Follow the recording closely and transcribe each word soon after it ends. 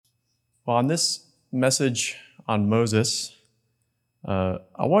Well, on this message on Moses, I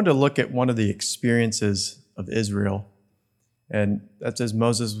wanted to look at one of the experiences of Israel. And that's as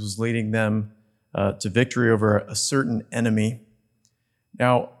Moses was leading them to victory over a certain enemy.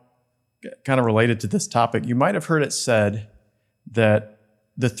 Now, kind of related to this topic, you might have heard it said that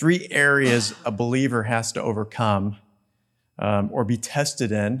the three areas a believer has to overcome or be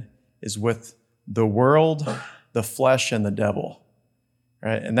tested in is with the world, the flesh, and the devil.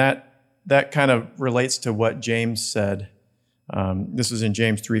 Right? And that kind of relates to what James said. This is in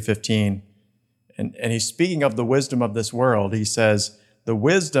James 3:15. And he's speaking of the wisdom of this world. He says, the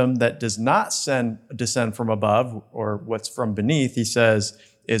wisdom that does not descend from above or what's from beneath, he says,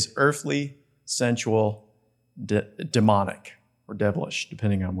 is earthly, sensual, demonic, or devilish,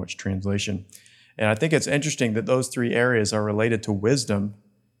 depending on which translation. And I think it's interesting that those three areas are related to wisdom,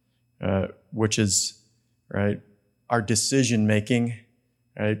 which is right our decision making,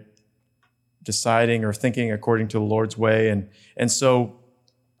 right, deciding or thinking according to the Lord's way, and so,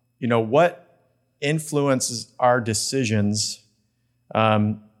 what influences our decisions?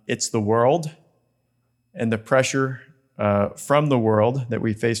 It's the world and the pressure from the world that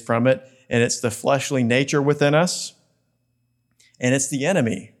we face from it, and it's the fleshly nature within us, and it's the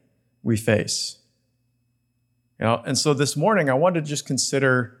enemy we face. And so this morning I wanted to just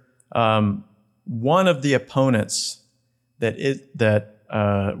consider one of the opponents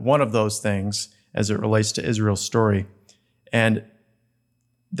one of those things as it relates to Israel's story, and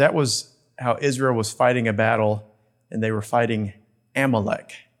that was how Israel was fighting a battle, and they were fighting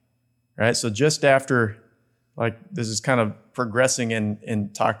Amalek, right? So just after, this is kind of progressing in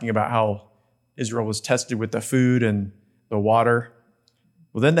talking about how Israel was tested with the food and the water.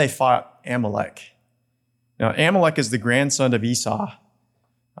 Well, then they fought Amalek. Now, Amalek is the grandson of Esau,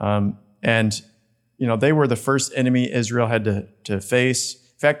 and they were the first enemy Israel had to face.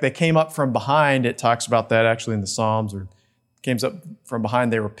 In fact, they came up from behind. It talks about that actually in the Psalms, or came up from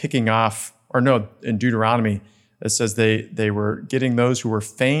behind. They were picking off, in Deuteronomy, it says they were getting those who were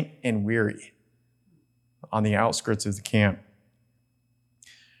faint and weary on the outskirts of the camp.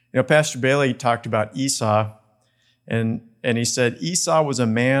 Pastor Bailey talked about Esau, and he said, Esau was a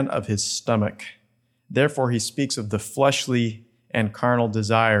man of his stomach. Therefore, he speaks of the fleshly and carnal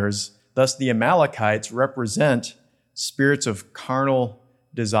desires. Thus, the Amalekites represent spirits of carnal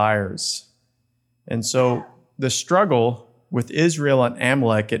desires. And so the struggle with Israel and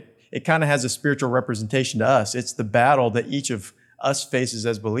Amalek, it kind of has a spiritual representation to us. It's the battle that each of us faces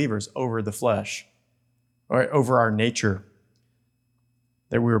as believers over the flesh, or over our nature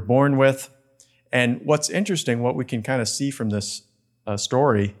that we were born with. And what's interesting, what we can kind of see from this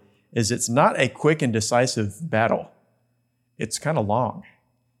story, is it's not a quick and decisive battle. It's kind of long.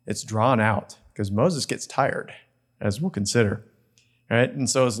 It's drawn out because Moses gets tired, as we'll consider. Right? And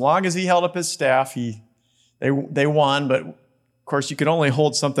so as long as he held up his staff, they won, but of course you can only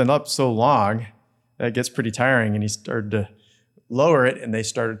hold something up so long. That gets pretty tiring, and he started to lower it, and they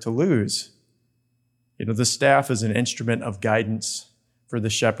started to lose. The staff is an instrument of guidance for the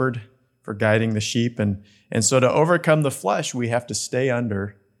shepherd, for guiding the sheep. And so to overcome the flesh, we have to stay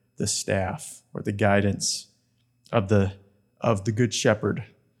under the staff or the guidance of the good shepherd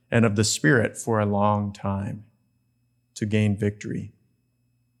and of the Spirit for a long time to gain victory.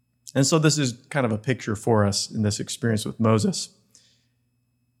 And so this is kind of a picture for us in this experience with Moses.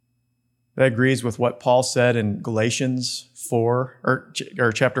 That agrees with what Paul said in Galatians 4, or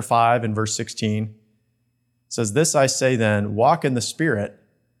chapter 5 and verse 16. It says, "This I say then, walk in the Spirit,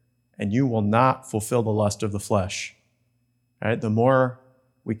 and you will not fulfill the lust of the flesh." Right? The more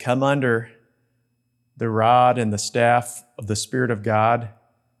we come under the rod and the staff of the Spirit of God,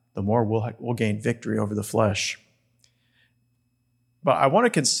 the more we'll gain victory over the flesh. But I want to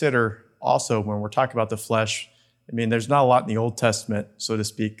consider also, when we're talking about the flesh, there's not a lot in the Old Testament, so to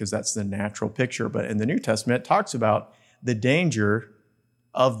speak, because that's the natural picture. But in the New Testament, it talks about the danger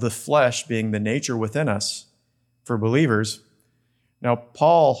of the flesh being the nature within us for believers. Now,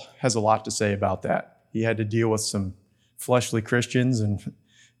 Paul has a lot to say about that. He had to deal with some fleshly Christians and,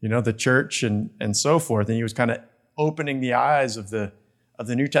 the church and so forth. And he was kind of opening the eyes of the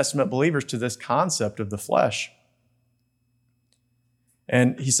New Testament believers to this concept of the flesh.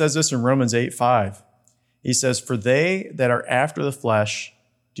 And he says this in Romans 8:5. He says, "For they that are after the flesh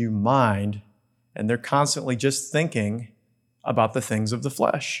do mind," and they're constantly just thinking about the things of the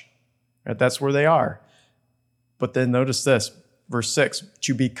flesh. Right? That's where they are. But then notice this, verse 6,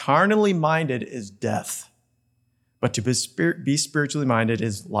 "To be carnally minded is death, but to be spiritually minded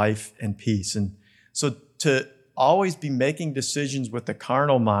is life and peace." And so to always be making decisions with the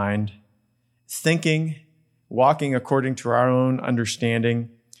carnal mind, thinking, walking according to our own understanding,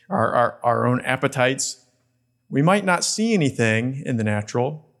 our own appetites. We might not see anything in the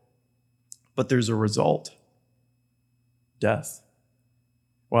natural, but there's a result. Death.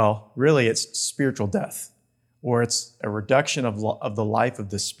 Well, really, it's spiritual death, or it's a reduction of the life of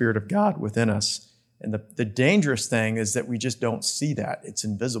the Spirit of God within us. And the dangerous thing is that we just don't see that. It's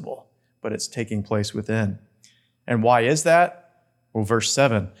invisible, but it's taking place within. And why is that? Well, verse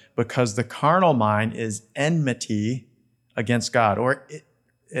 7, because the carnal mind is enmity against God, or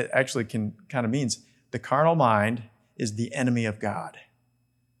it actually kind of means the carnal mind is the enemy of God.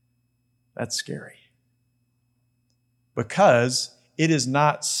 That's scary. Because it is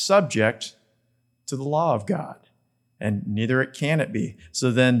not subject to the law of God, and neither can it be.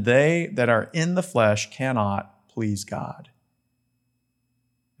 So then they that are in the flesh cannot please God.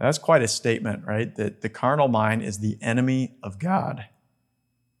 That's quite a statement, right? That the carnal mind is the enemy of God.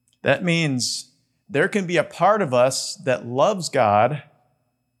 That means there can be a part of us that loves God,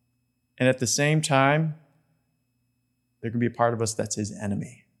 and at the same time, there can be a part of us that's his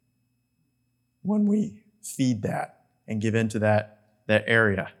enemy when we feed that and give into that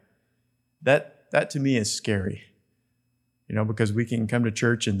area. That to me is scary, because we can come to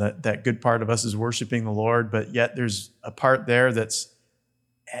church and that good part of us is worshiping the Lord, but yet there's a part there that's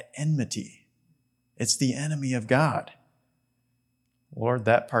at enmity. It's the enemy of God. Lord,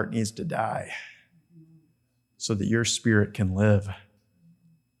 that part needs to die so that your Spirit can live.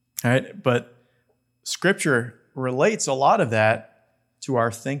 All right? But Scripture relates a lot of that to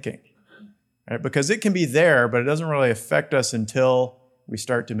our thinking, right? Because it can be there, but it doesn't really affect us until we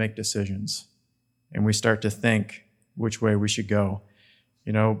start to make decisions and we start to think which way we should go.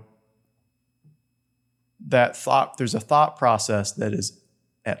 There's a thought process that is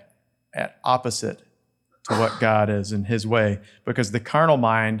at opposite to what God is in his way, because the carnal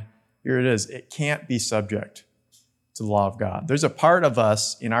mind, here it is, it can't be subject to the law of God. There's a part of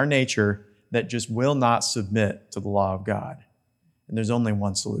us in our nature that just will not submit to the law of God. And there's only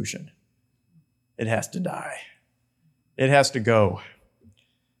one solution. It has to die. It has to go.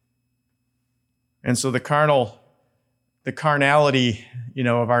 And so the carnality,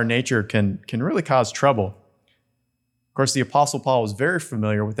 of our nature can really cause trouble. Of course, the Apostle Paul was very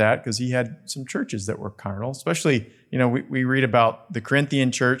familiar with that because he had some churches that were carnal. Especially, we read about the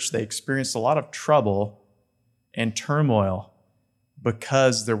Corinthian church. They experienced a lot of trouble and turmoil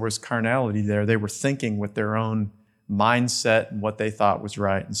because there was carnality there. They were thinking with their own mindset and what they thought was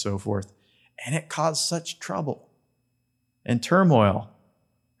right and so forth. And it caused such trouble and turmoil,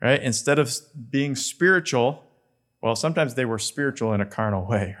 right? Instead of being spiritual, well, sometimes they were spiritual in a carnal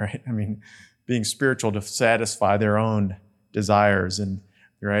way, right? Being spiritual to satisfy their own desires and,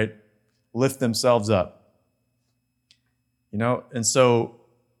 right, lift themselves up. And so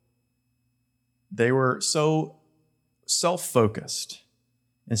they were so self-focused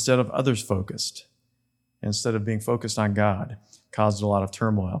instead of others-focused, instead of being focused on God, caused a lot of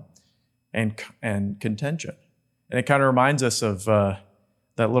turmoil and contention. And it kind of reminds us of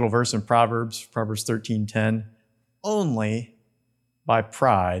that little verse in Proverbs 13:10, only by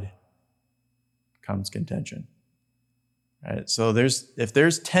pride comes contention. Right? So if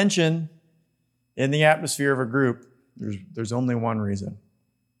there's tension in the atmosphere of a group, there's only one reason.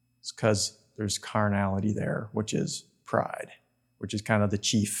 It's because there's carnality there, which is pride, which is kind of the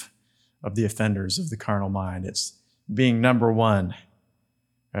chief of the offenders of the carnal mind. It's being number one.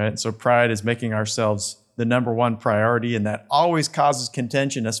 Right? So pride is making ourselves the number one priority, and that always causes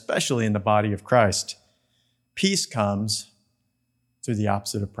contention, especially in the body of Christ. Peace comes through the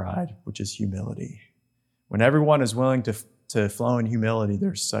opposite of pride, which is humility. When everyone is willing to flow in humility,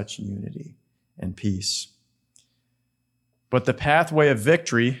 there's such unity and peace. But the pathway of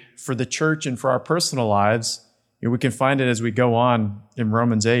victory for the church and for our personal lives, we can find it as we go on in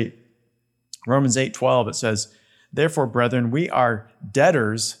Romans 8. Romans 8:12, it says, therefore, brethren, we are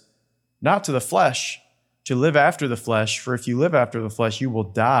debtors, not to the flesh, to live after the flesh. For if you live after the flesh, you will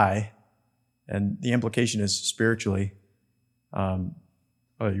die. And the implication is spiritually.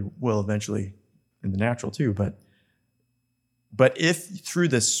 You will eventually in the natural too. But if through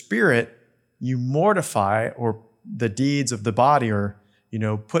the Spirit you mortify or the deeds of the body, or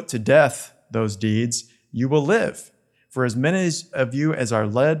put to death those deeds, you will live. For as many of you as are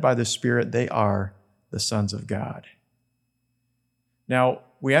led by the Spirit, they are the sons of God. Now,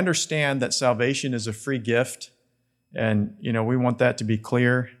 we understand that salvation is a free gift, and we want that to be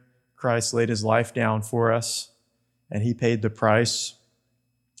clear. Christ laid his life down for us, and he paid the price.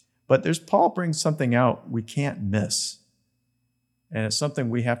 But Paul brings something out we can't miss, and it's something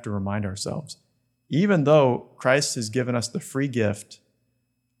we have to remind ourselves. Even though Christ has given us the free gift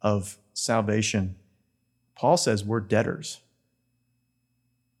of salvation, Paul says we're debtors.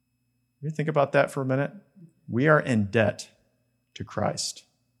 You think about that for a minute. We are in debt to Christ.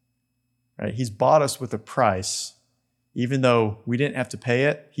 Right? He's bought us with a price. Even though we didn't have to pay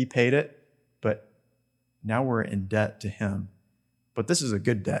it, he paid it, but now we're in debt to him. But this is a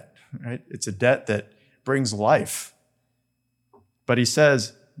good debt, right? It's a debt that brings life. But he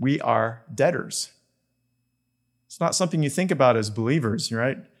says we are debtors. It's not something you think about as believers,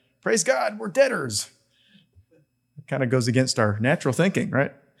 right? Praise God, we're debtors. It kind of goes against our natural thinking,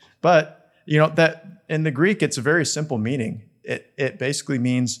 right? But, that in the Greek, it's a very simple meaning. It basically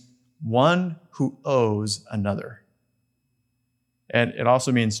means one who owes another. And it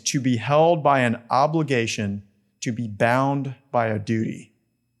also means to be held by an obligation, to be bound by a duty.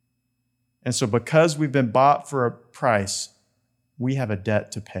 And so because we've been bought for a price, we have a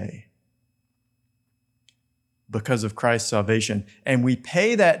debt to pay because of Christ's salvation. And we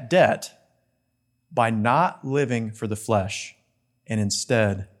pay that debt by not living for the flesh and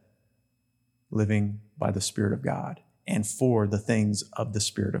instead living by the Spirit of God and for the things of the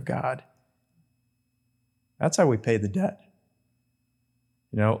Spirit of God. That's how we pay the debt.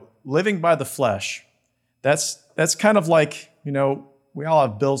 Living by the flesh, that's kind of like, we all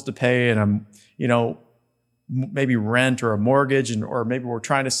have bills to pay and maybe rent or a mortgage or maybe we're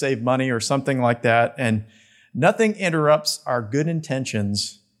trying to save money or something like that. And nothing interrupts our good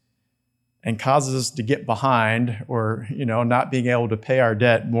intentions and causes us to get behind or, not being able to pay our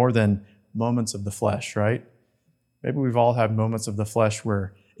debt more than moments of the flesh, right? Maybe we've all had moments of the flesh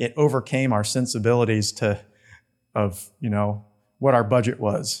where it overcame our sensibilities of what our budget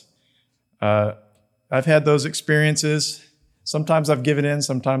was. I've had those experiences. Sometimes I've given in,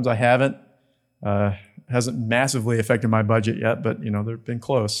 sometimes I haven't. Hasn't massively affected my budget yet, but they've been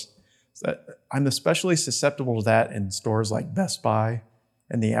close. I'm especially susceptible to that in stores like Best Buy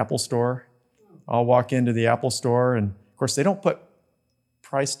and the Apple Store. I'll walk into the Apple Store, and of course, they don't put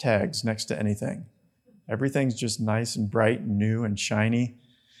price tags next to anything. Everything's just nice and bright and new and shiny.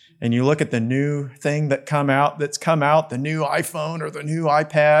 And you look at the new thing that's come out, the new iPhone or the new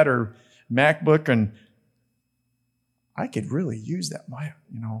iPad or MacBook, and I could really use that.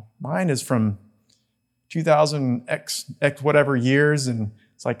 Mine is from 2000 X whatever years, and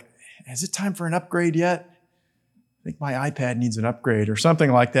it's like, is it time for an upgrade yet? I think my iPad needs an upgrade or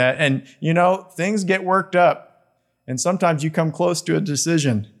something like that. And, things get worked up. And sometimes you come close to a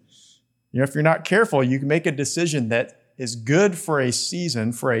decision. If you're not careful, you can make a decision that is good for a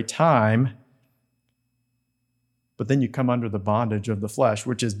season, for a time, but then you come under the bondage of the flesh,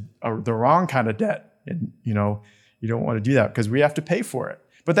 which is the wrong kind of debt. And, you don't want to do that because we have to pay for it.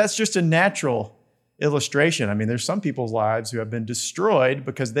 But that's just a natural illustration. I mean, there's some people's lives who have been destroyed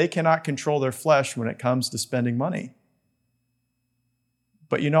because they cannot control their flesh when it comes to spending money.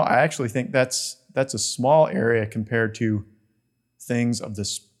 But, I actually think that's a small area compared to things of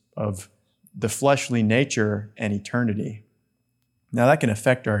the fleshly nature and eternity. Now, that can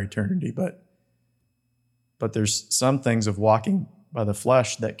affect our eternity, but there's some things of walking by the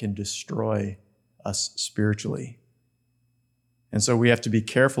flesh that can destroy us spiritually. And so we have to be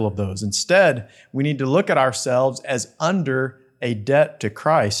careful of those. Instead, we need to look at ourselves as under a debt to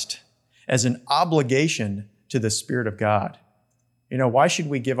Christ, as an obligation to the Spirit of God. Why should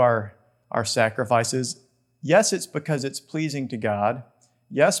we give our sacrifices? Yes, it's because it's pleasing to God.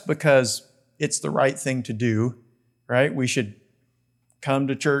 Yes, because it's the right thing to do, right? We should come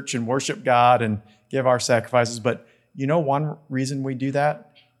to church and worship God and give our sacrifices. But one reason we do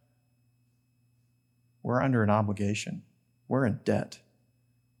that? We're under an obligation. We're in debt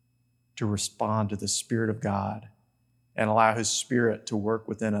to respond to the Spirit of God and allow His Spirit to work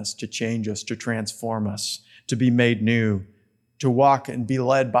within us, to change us, to transform us, to be made new, to walk and be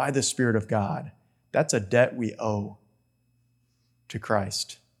led by the Spirit of God. That's a debt we owe to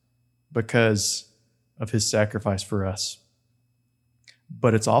Christ because of His sacrifice for us.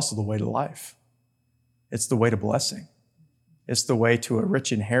 But it's also the way to life. It's the way to blessing. It's the way to a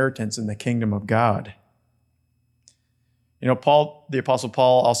rich inheritance in the kingdom of God. The Apostle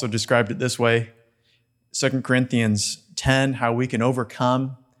Paul also described it this way. 2 Corinthians 10, how we can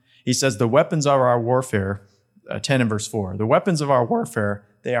overcome. He says, the weapons of our warfare, 10 and verse 4, the weapons of our warfare,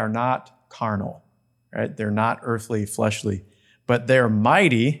 they are not carnal, right? They're not earthly, fleshly, but they're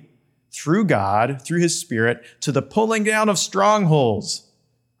mighty through God, through His Spirit, to the pulling down of strongholds.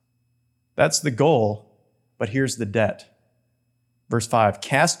 That's the goal, but here's the debt. Verse 5,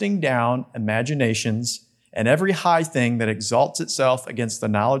 casting down imaginations and every high thing that exalts itself against the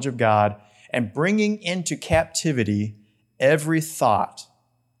knowledge of God, and bringing into captivity every thought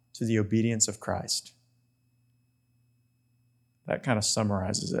to the obedience of Christ. That kind of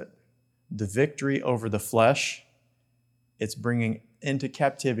summarizes it. The victory over the flesh, it's bringing into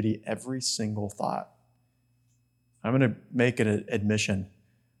captivity every single thought. I'm going to make an admission.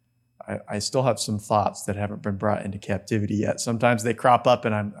 I still have some thoughts that haven't been brought into captivity yet. Sometimes they crop up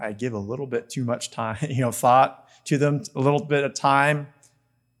and I give a little bit too much time, thought to them, a little bit of time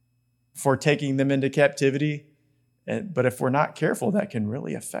for taking them into captivity. But if we're not careful, that can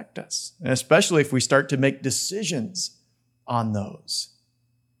really affect us. And especially if we start to make decisions on those.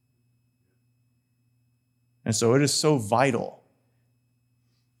 And so it is so vital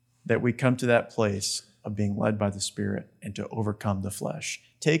that we come to that place of being led by the Spirit and to overcome the flesh,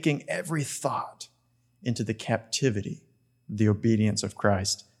 taking every thought into the captivity of the obedience of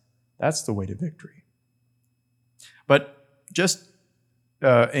Christ. That's the way to victory. But just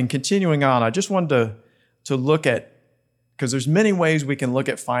in continuing on, I just wanted to look at, because there's many ways we can look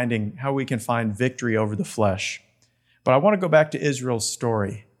at finding how we can find victory over the flesh. But I want to go back to Israel's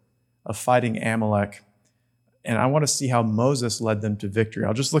story of fighting Amalek, and I want to see how Moses led them to victory.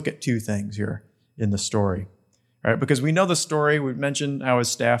 I'll just look at two things here in the story. All right, because we know the story. We've mentioned how his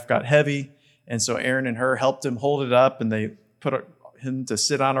staff got heavy, and so Aaron and Hur helped him hold it up, and they put him to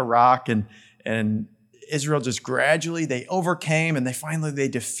sit on a rock, and Israel just gradually, they overcame, and they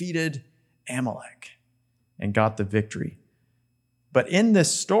defeated Amalek and got the victory. But in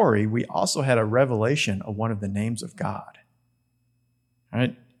this story, we also had a revelation of one of the names of God. All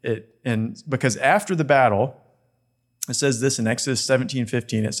right? And because after the battle, it says this in Exodus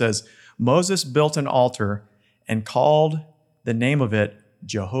 17:15, it says, Moses built an altar and called the name of it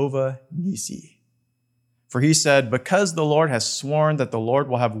Jehovah Nissi. For he said, because the Lord has sworn that the Lord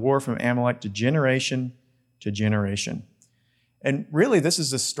will have war from Amalek to generation to generation. And really, this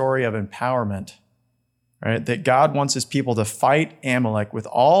is a story of empowerment, right? That God wants his people to fight Amalek with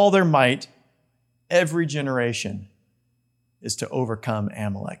all their might. Every generation is to overcome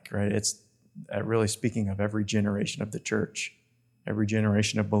Amalek, right? It's really speaking of every generation of the church, every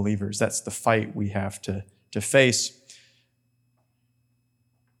generation of believers. That's the fight we have to face.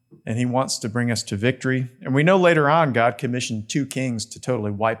 And he wants to bring us to victory. And we know later on, God commissioned 2 kings to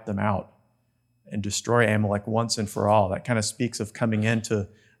totally wipe them out and destroy Amalek once and for all. That kind of speaks of coming into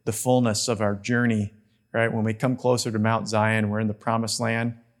the fullness of our journey, right? When we come closer to Mount Zion, we're in the promised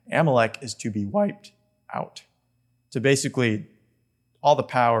land. Amalek is to be wiped out. So basically, all the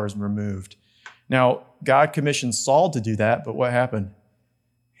power is removed. Now, God commissioned Saul to do that, but what happened?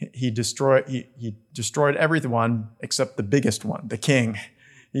 He destroyed everyone except the biggest one, the king.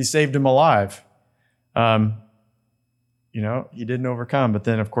 He saved him alive. He didn't overcome, but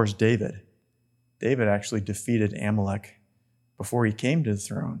then, of course, David actually defeated Amalek before he came to the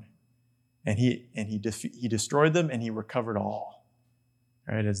throne. And he destroyed them, and he recovered all,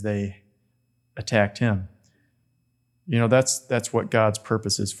 right, as they attacked him. That's what God's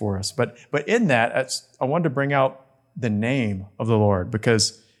purpose is for us. But in that, I wanted to bring out the name of the Lord,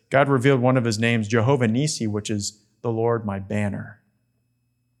 because God revealed one of his names, Jehovah Nissi, which is the Lord my banner.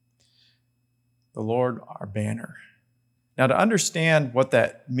 The Lord our banner. Now, to understand what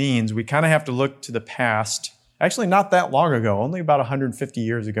that means, we kind of have to look to the past. Actually, not that long ago, only about 150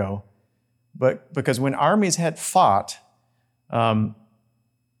 years ago. But because when armies had fought,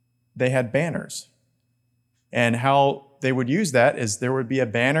 they had banners. And how they would use that is there would be a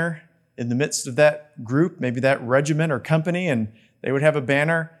banner in the midst of that group, maybe that regiment or company, and they would have a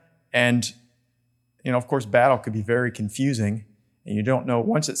banner. And, of course, battle could be very confusing. And you don't know,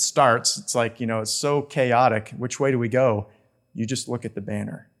 once it starts, it's like, it's so chaotic. Which way do we go? You just look at the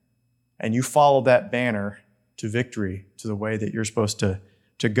banner. And you follow that banner to victory, to the way that you're supposed to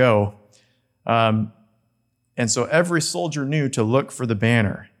go. And so every soldier knew to look for the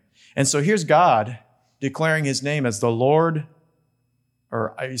banner. And so here's God declaring his name as the Lord,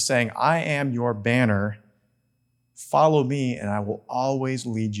 or he's saying, I am your banner. Follow me, and I will always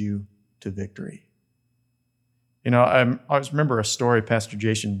lead you to victory. I always remember a story Pastor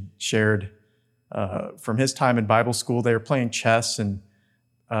Jason shared from his time in Bible school. They were playing chess, and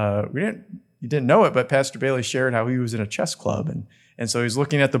you didn't know it, but Pastor Bailey shared how he was in a chess club, and so he's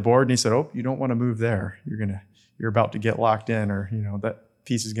looking at the board, and he said, "Oh, you don't want to move there. You're about to get locked in, or that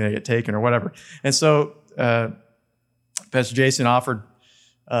piece is going to get taken, or whatever." And so Pastor Jason offered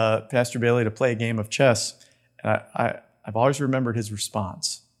Pastor Bailey to play a game of chess, and I've always remembered his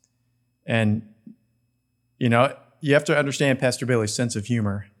response. And you have to understand Pastor Bailey's sense of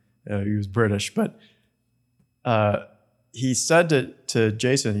humor. He was British, but he said to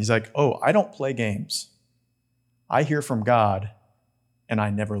Jason, he's like, "Oh, I don't play games. I hear from God, and I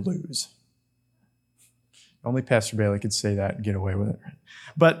never lose." Only Pastor Bailey could say that and get away with it.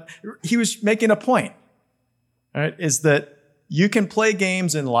 But he was making a point, right, is that you can play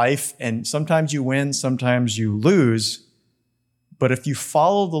games in life, and sometimes you win, sometimes you lose, But if you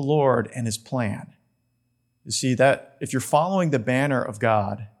follow the Lord and his plan, you see that if you're following the banner of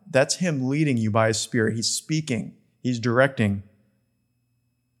God, that's him leading you by his Spirit. He's speaking, he's directing.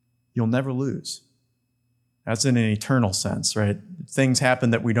 You'll never lose. That's in an eternal sense, right? Things happen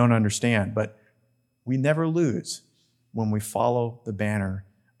that we don't understand, but we never lose when we follow the banner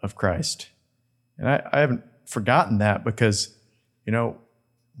of Christ. And I haven't forgotten that because,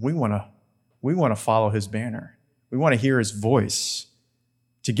 we want to follow his banner. We want to hear his voice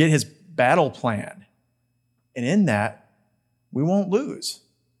to get his battle plan. And in that, we won't lose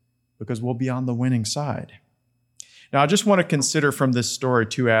because we'll be on the winning side. Now, I just want to consider from this story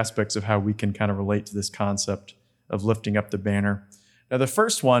two aspects of how we can kind of relate to this concept of lifting up the banner. Now, the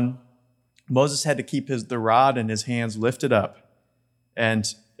first one, Moses had to keep the rod in his hands lifted up. And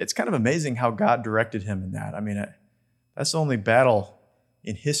it's kind of amazing how God directed him in that. I mean, that's the only battle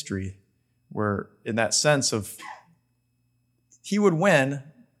in history where, in that sense of, he would win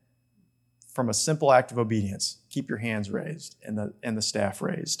from a simple act of obedience. Keep your hands raised and the staff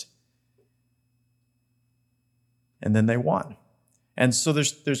raised. And then they won. And so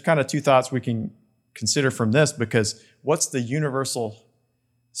there's kind of two thoughts we can consider from this, because what's the universal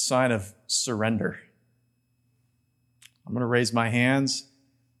sign of surrender? I'm going to raise my hands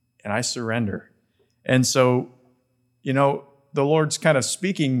and I surrender. And so, the Lord's kind of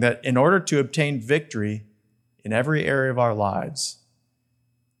speaking that in order to obtain victory in every area of our lives,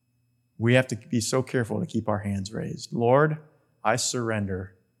 we have to be so careful to keep our hands raised. Lord, I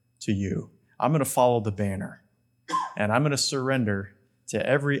surrender to you. I'm going to follow the banner, and I'm going to surrender to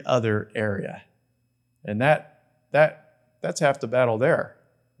every other area. And that's half the battle there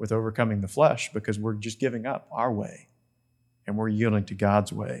with overcoming the flesh, because we're just giving up our way and we're yielding to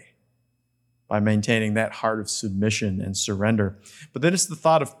God's way by maintaining that heart of submission and surrender. But then it's the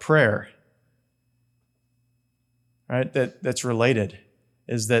thought of prayer, right? That's related,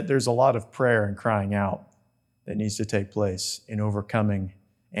 is that there's a lot of prayer and crying out that needs to take place in overcoming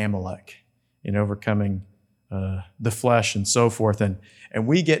Amalek, in overcoming the flesh and so forth. And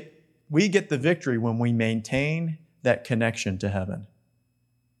we get the victory when we maintain that connection to heaven.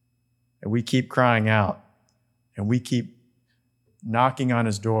 And we keep crying out, and we keep knocking on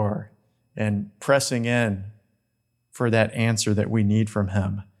his door and pressing in for that answer that we need from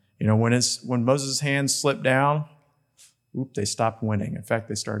him. When Moses' hands slipped down, they stopped winning. In fact,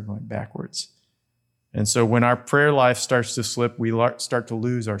 they started going backwards. And so when our prayer life starts to slip, we start to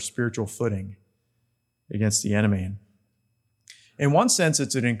lose our spiritual footing against the enemy. In one sense,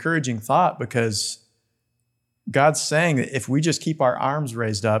 it's an encouraging thought, because God's saying that if we just keep our arms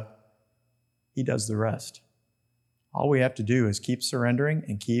raised up, he does the rest. All we have to do is keep surrendering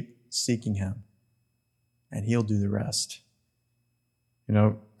and keep seeking him, and he'll do the rest.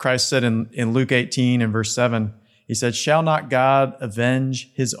 Christ said in Luke 18 and verse 7, he said, "Shall not God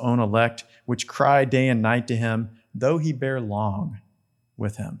avenge his own elect, which cry day and night to him, though he bear long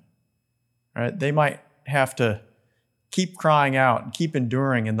with him?" All right? They might have to keep crying out and keep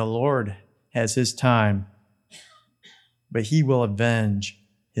enduring, and the Lord has his time, but he will avenge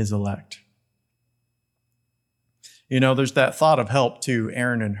his elect. There's that thought of help too,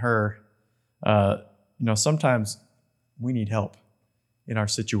 Aaron and Hur. Sometimes we need help in our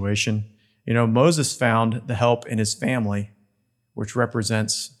situation. Moses found the help in his family, which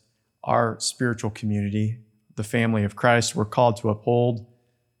represents our spiritual community, the family of Christ. We're called to uphold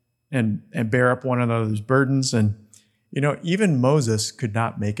and bear up one another's burdens. And, even Moses could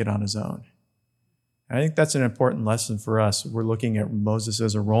not make it on his own. I think that's an important lesson for us. We're looking at Moses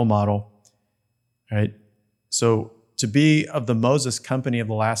as a role model, right? So to be of the Moses company of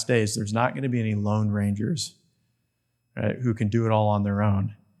the last days, there's not going to be any lone rangers, right, who can do it all on their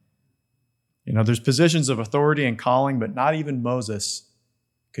own. There's positions of authority and calling, but not even Moses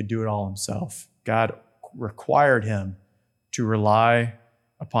could do it all himself. God required him to rely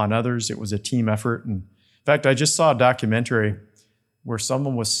upon others. It was a team effort. And in fact, I just saw a documentary where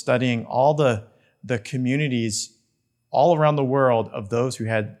someone was studying all the communities all around the world of those who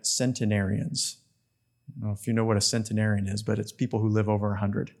had centenarians. I don't know if you know what a centenarian is, but it's people who live over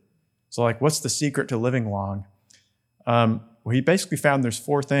 100. So what's the secret to living long? Well, he basically found there's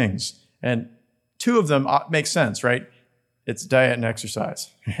 4 things. And 2 of them make sense, right? It's diet and exercise.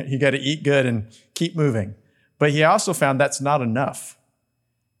 You got to eat good and keep moving. But he also found that's not enough.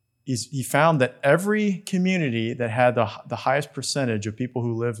 He found that every community that had the highest percentage of people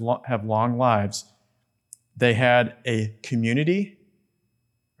who have long lives, they had a community,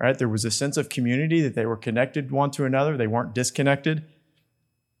 right? There was a sense of community, that they were connected one to another. They weren't disconnected.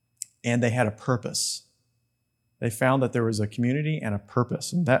 And they had a purpose. They found that there was a community and a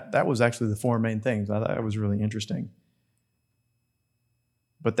purpose. And that was actually the 4 main things. I thought that was really interesting.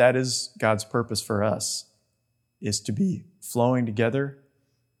 But that is God's purpose for us, is to be flowing together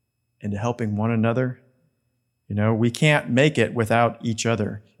and to helping one another. We can't make it without each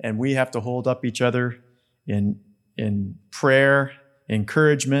other, and we have to hold up each other in prayer,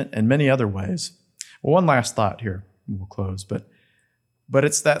 encouragement, and many other ways. Well, one last thought here, and we'll close, but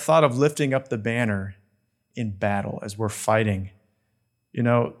it's that thought of lifting up the banner in battle as we're fighting.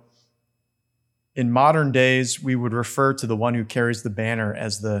 In modern days, we would refer to the one who carries the banner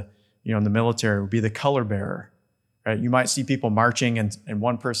as in the military, would be the color bearer, right? You might see people marching and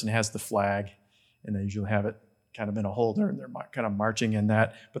one person has the flag, and they usually have it kind of in a holder, and they're kind of marching in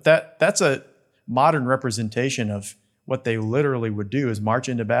that. But that's a modern representation of what they literally would do, is march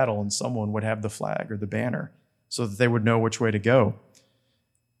into battle, and someone would have the flag or the banner so that they would know which way to go.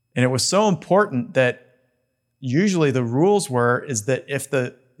 And it was so important that usually the rules is that if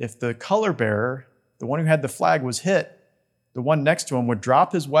the color bearer, the one who had the flag, was hit, the one next to him would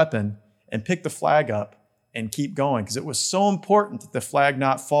drop his weapon and pick the flag up and keep going, because it was so important that the flag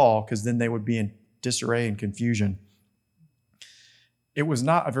not fall, because then they would be in disarray and confusion. It was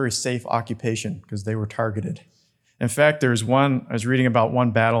not a very safe occupation because they were targeted. In fact, I was reading about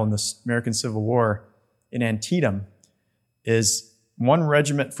one battle in the American Civil War in Antietam, is one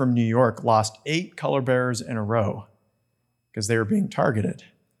regiment from New York lost 8 color bearers in a row because they were being targeted.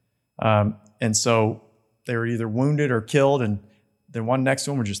 And so they were either wounded or killed, and the one next to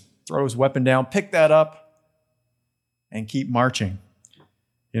them would just throw his weapon down, pick that up, and keep marching.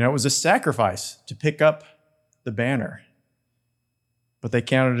 It was a sacrifice to pick up the banner, but they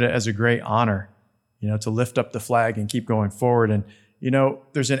counted it as a great honor, to lift up the flag and keep going forward. And,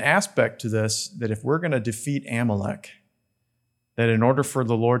 there's an aspect to this that if we're going to defeat Amalek, that in order for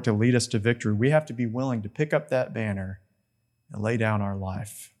the Lord to lead us to victory, we have to be willing to pick up that banner and lay down our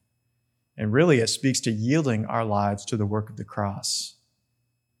life. And really, it speaks to yielding our lives to the work of the cross,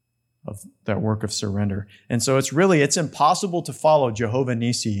 of that work of surrender. And so it's impossible to follow Jehovah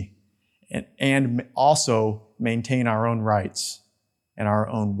Nissi and also maintain our own rights and our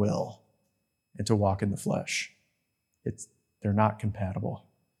own will and to walk in the flesh. They're not compatible.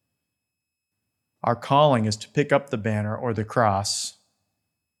 Our calling is to pick up the banner or the cross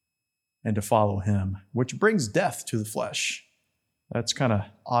and to follow him, which brings death to the flesh. That's kind of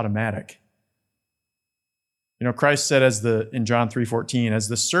automatic. Christ said in John 3:14, as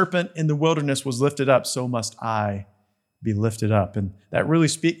the serpent in the wilderness was lifted up, so must I be lifted up. And that really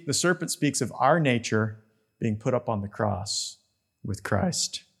the serpent speaks of our nature being put up on the cross with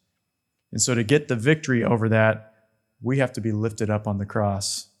Christ. And so to get the victory over that, we have to be lifted up on the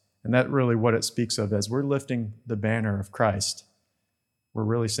cross. And that's really what it speaks of. As we're lifting the banner of Christ, we're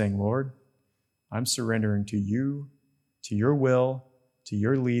really saying, Lord, I'm surrendering to you, to your will, to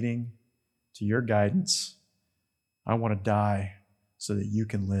your leading, to your guidance. I want to die so that you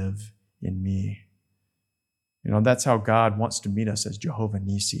can live in me. That's how God wants to meet us as Jehovah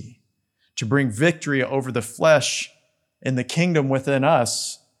Nissi, to bring victory over the flesh and the kingdom within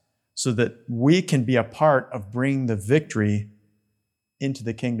us so that we can be a part of bringing the victory into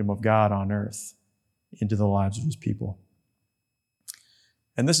the kingdom of God on earth, into the lives of his people.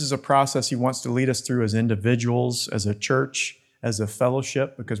 And this is a process he wants to lead us through as individuals, as a church, as a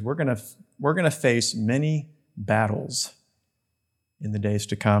fellowship, because we're going to face many battles in the days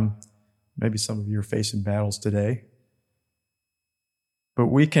to come. Maybe some of you are facing battles today. But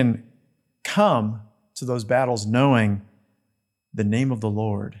we can come to those battles knowing the name of the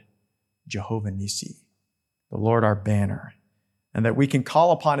Lord, Jehovah Nissi, the Lord our banner, and that we can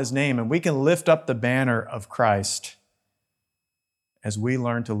call upon his name and we can lift up the banner of Christ as we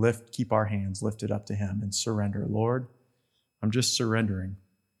learn to keep our hands lifted up to him and surrender. Lord, I'm just surrendering.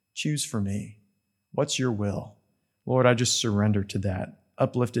 Choose for me. What's your will? Lord, I just surrender to that.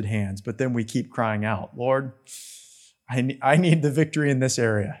 Uplifted hands. But then we keep crying out, Lord, I need the victory in this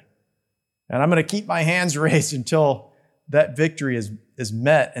area. And I'm going to keep my hands raised until that victory is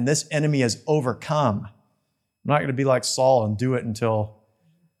met and this enemy is overcome. I'm not going to be like Saul and do it until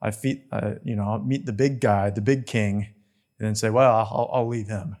I'll meet the big guy, the big king, and then say, well, I'll leave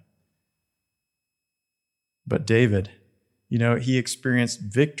him. But David, he experienced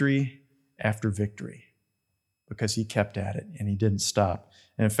victory after victory because he kept at it and he didn't stop.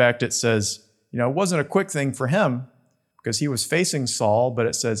 And in fact, it says, it wasn't a quick thing for him because he was facing Saul, but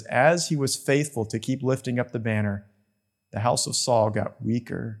it says, as he was faithful to keep lifting up the banner, the house of Saul got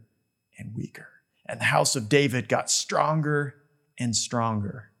weaker and weaker. And the house of David got stronger and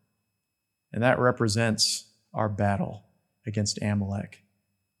stronger. And that represents our battle against Amalek,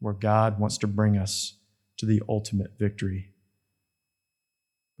 where God wants to bring us to the ultimate victory.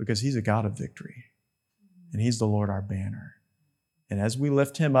 Because he's a God of victory. And he's the Lord our banner. And as we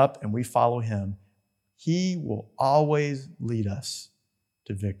lift him up and we follow him, he will always lead us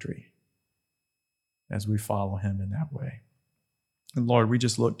to victory as we follow him in that way. And Lord, we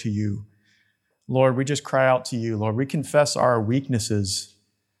just look to you. Lord, we just cry out to you. Lord, we confess our weaknesses,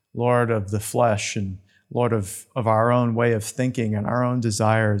 Lord, of the flesh and Lord, of our own way of thinking and our own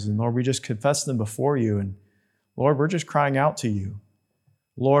desires. And Lord, we just confess them before you. And Lord, we're just crying out to you.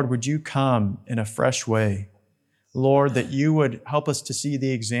 Lord, would you come in a fresh way? Lord, that you would help us to see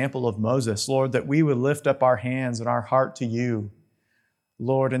the example of Moses. Lord, that we would lift up our hands and our heart to you.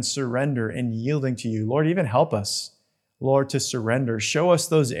 Lord, and surrender and yielding to you. Lord, even help us, Lord, to surrender. Show us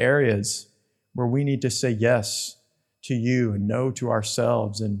those areas where we need to say yes to you and no to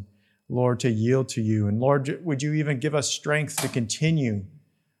ourselves, and Lord, to yield to you. And Lord, would you even give us strength to continue,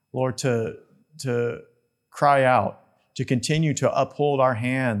 Lord, to cry out, to continue to uphold our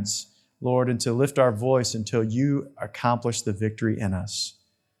hands, Lord, and to lift our voice until you accomplish the victory in us.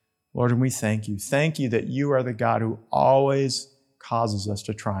 Lord, and we thank you. Thank you that you are the God who always causes us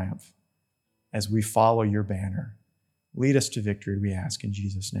to triumph as we follow your banner. Lead us to victory, we ask in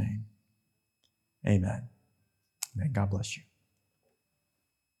Jesus' name. Amen. Amen. God bless you.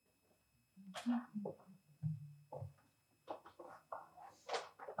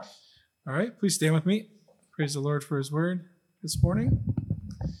 All right, please stand with me. Praise the Lord for his word this morning.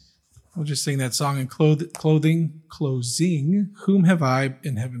 We'll just sing that song in closing, Whom Have I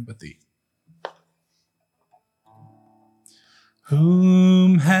in Heaven But Thee?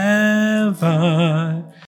 Whom have I